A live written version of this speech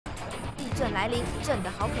震来临，震得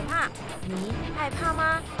好可怕。你害怕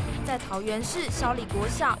吗？在桃园市霄里国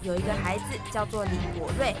小有一个孩子叫做李国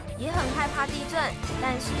睿，也很害怕地震，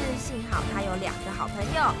但是幸好他有2个好朋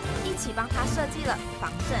友，一起帮他设计了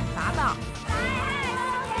防震法宝。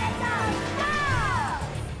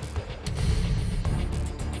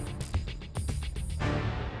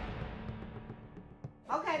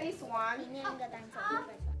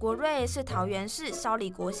国睿是桃园市霄里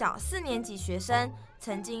国小4年级学生，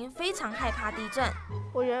曾经非常害怕地震。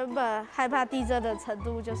我原本害怕地震的程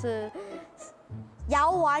度就是摇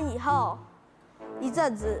完以后一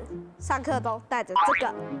阵子上课都带着这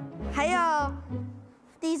个，还有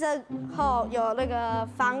地震后有那个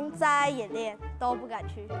防灾演练都不敢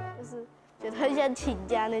去，就是觉得很想请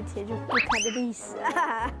假，那天就不看这历史。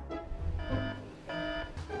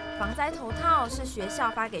防灾头套是学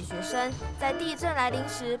校发给学生在地震来临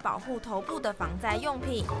时保护头部的防灾用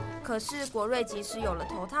品。可是国睿即使有了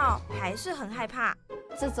头套，还是很害怕。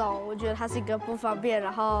这种我觉得它是一个不方便，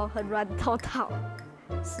然后很软的头套，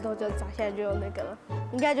石头就砸下来就有那个了，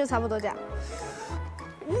应该就差不多这样。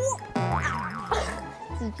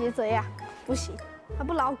直接这样不行，它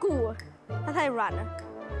不牢固，它太软了。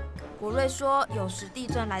国睿说，有时地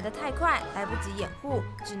震来得太快，来不及掩护，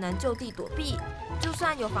只能就地躲避。就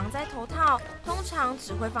算有防灾头套，通常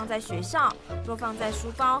只会放在学校，若放在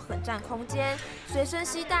书包很占空间，随身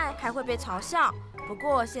携带还会被嘲笑。不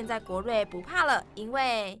过现在国睿不怕了，因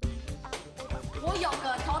为我有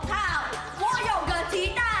个头套，我有个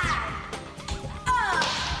提袋，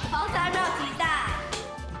防灾妙提袋。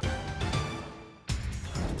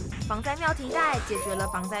防灾妙提袋解决了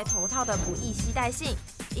防灾头套的不易携带性。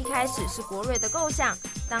一开始是国睿的构想，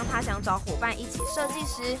当他想找伙伴一起设计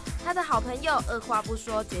时，他的好朋友二话不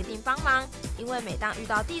说决定帮忙。因为每当遇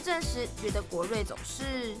到地震时，觉得国睿总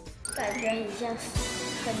是感觉你像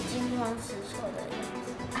很惊慌失措的样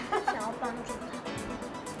子，想要帮助他。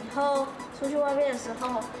以后出去外面的时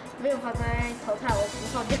候，没有防灾头套的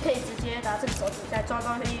时候，你就可以直接拿这个手指再装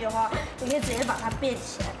东西的话，你可以直接把它变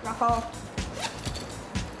起来，然后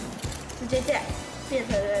直接这样变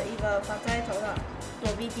成了一个防灾头套。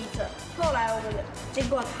躲避地震。后来我们经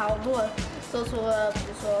过讨论，做出了比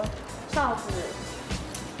如说哨子、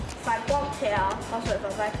反光条、防水防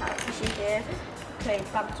灾卡这些可以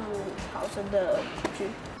帮助逃生的工具。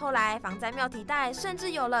后来防灾妙提袋甚至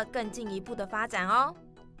有了更进一步的发展哦。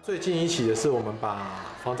最近一期的是我们把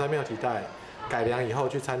防灾妙提袋改良以后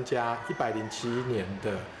去参加107年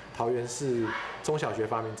的桃园市中小学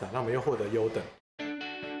发明展，那我们又获得优等。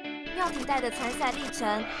妙提袋的参赛历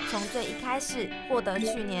程，从最一开始获得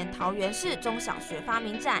去年桃园市中小学发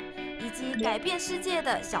明展，以及改变世界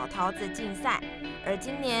的小桃子竞赛，而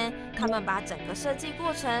今年他们把整个设计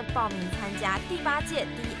过程报名参加第8届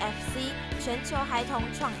DFC 全球孩童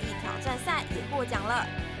创意挑战赛，也获奖了。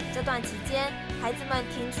这段期间，孩子们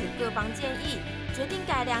听取各方建议，决定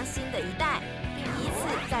改良新的一代，并以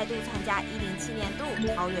此再度参加107年度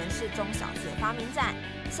桃园市中小学发明展。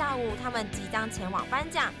下午他们即将前往颁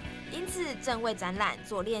奖。因此正为展览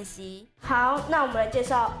做练习。好，那我们来介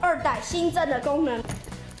绍2代新增的功能。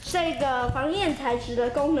这个防焰材质的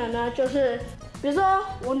功能呢，就是比如说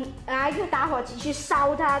我拿一个打火机去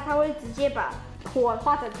烧它，它会直接把火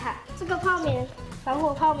化成炭。这个泡棉，防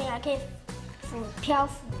火泡棉还可以漂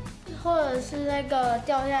浮，或者是那个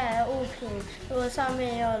掉下来的物品，如果上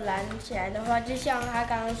面也有燃起来的话，就像他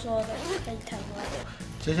刚刚说的，可以碳化掉。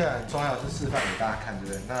接下来很重要是示范给大家看，对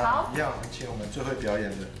不对？那一样，请我们最会表演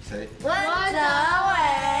的谁？温哲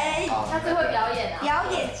伟，他最会表演啊！表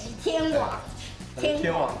演级天王，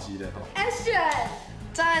天王级的。Action！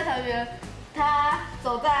 张爱同学，他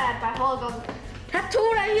走在百货公司，他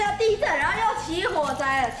突然遇到地震，然后又起火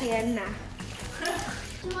灾了，天哪！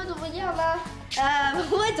会怎么样呢？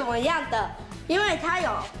不会怎么样的，因为它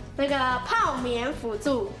有那个泡棉辅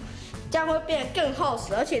助。这样会变得更厚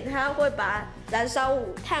实，而且它会把燃烧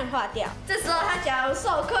物碳化掉。这时候他假如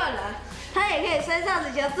受困了，他也可以伸上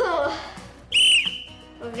指求助。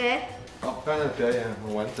OK。好，刚才的表演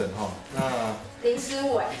很完整哈。那零失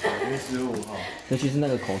误零失误哈。尤其是那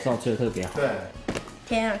个口罩吹得特别好。对。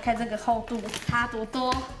天啊，看这个厚度差多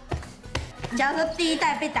多。假如说第1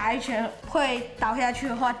代被打一拳会倒下去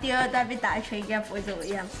的话，第2代被打一拳应该不会怎么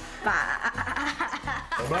样吧？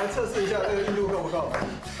我们来测试一下这个硬度够不够。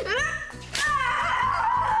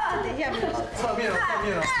等一下，侧面了，侧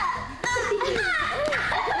面了。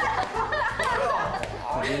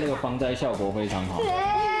我觉得那个防灾效果非常好。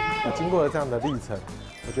经过了这样的历程，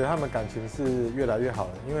我觉得他们感情是越来越好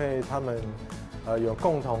了，因为他们有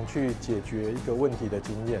共同去解决一个问题的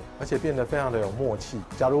经验，而且变得非常的有默契。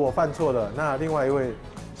假如我犯错了，那另外一位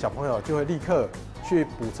小朋友就会立刻去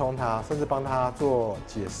补充它，甚至帮他做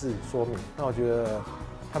解释说明。那我觉得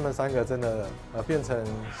他们3个真的变成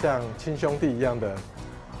像亲兄弟一样的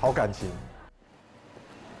好感情。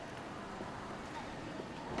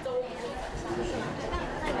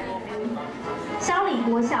霄里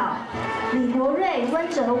国小李国睿、温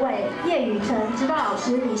哲伟、叶雨辰指导老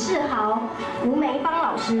师李世豪、吴梅芳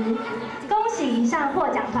老师，恭喜以上获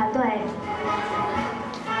奖团队。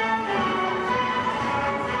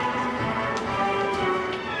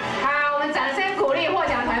好，我们掌声鼓励获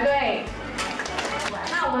奖团队。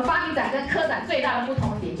那我们发明展跟科展最大的不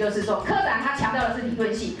同点就是说，科展它强调的是理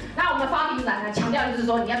论性，那我们发明展呢强调就是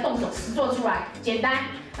说你要动手实做出来，简单，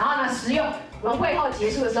然后呢实用。我们会后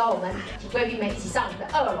结束的时候，我们请贵宾们一起上我们的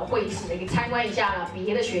2楼会议室，可以参观一下呢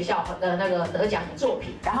别的学校的那个得奖的作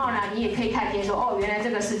品。然后呢，你也可以看见说，哦，原来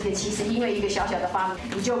这个世界其实因为一个小小的发明，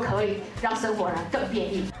你就可以让生活呢更便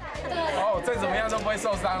利。哦，再怎么样都不会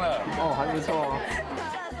受伤了。哦，还不错哦。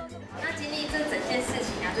那经历这整件事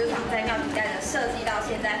情啊，就是防灾妙提袋的设计到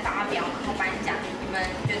现在发表，然后颁奖，你们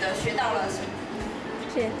觉得学到了什么？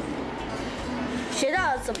学到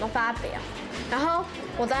了怎么发表，然后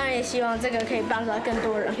我当然也希望这个可以帮助到更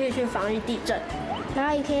多人，可以去防御地震，然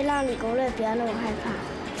后也可以让李国睿不要那么害怕。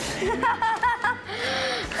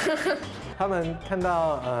他们看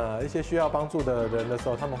到一些需要帮助的人的时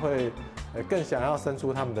候，他们会更想要伸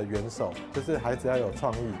出他们的援手，就是孩子要有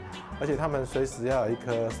创意，而且他们随时要有一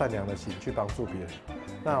颗善良的心去帮助别人。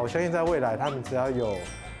那我相信在未来，他们只要有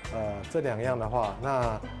这2样的话，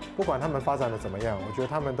那不管他们发展的怎么样，我觉得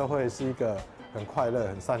他们都会是一个很快乐、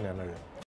很善良的人。